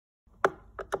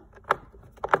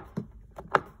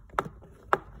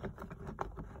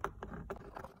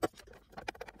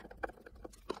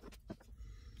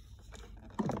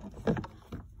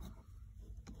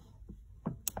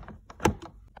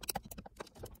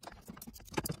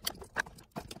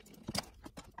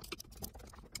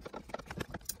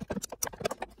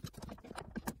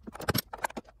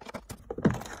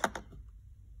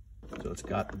it's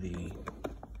got the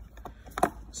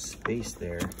space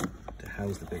there to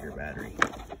house the bigger battery.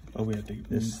 Oh, we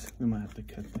might have to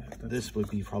cut that. This would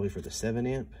be probably for the 7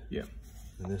 amp. Yeah.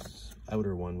 And this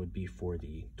outer one would be for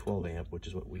the 12 amp, which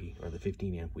is or the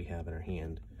 15 amp we have in our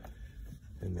hand.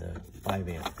 And the 5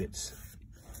 amp fits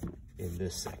in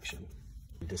this section.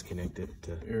 Disconnect it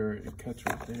it cuts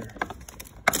right there.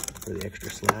 For the extra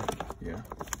slack. Yeah.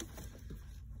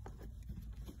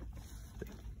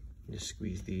 Just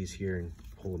squeeze these here and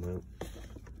pull them out.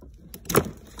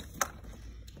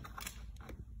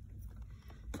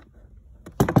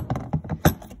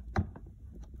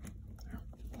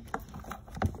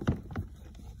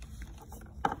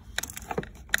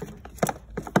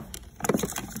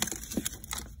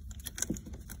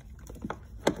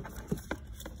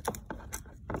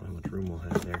 Room we'll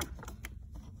have there.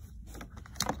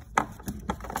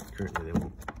 Currently they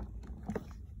won't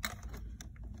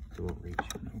reach.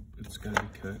 Nope, it's got to be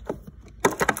cut.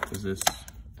 Because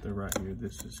they're right here,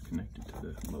 this is connected to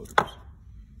the motors. So I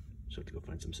have to go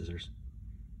find some scissors.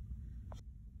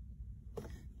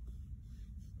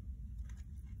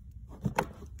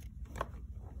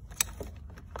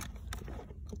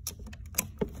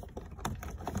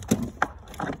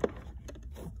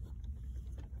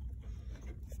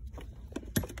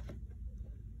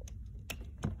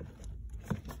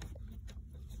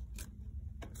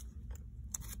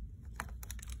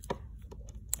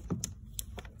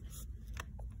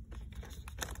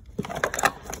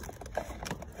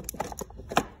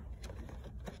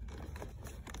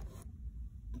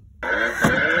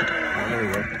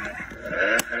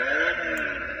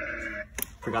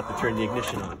 Forgot to turn the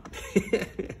ignition on.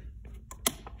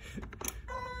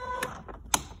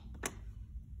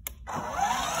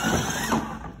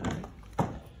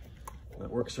 That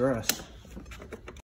works for us.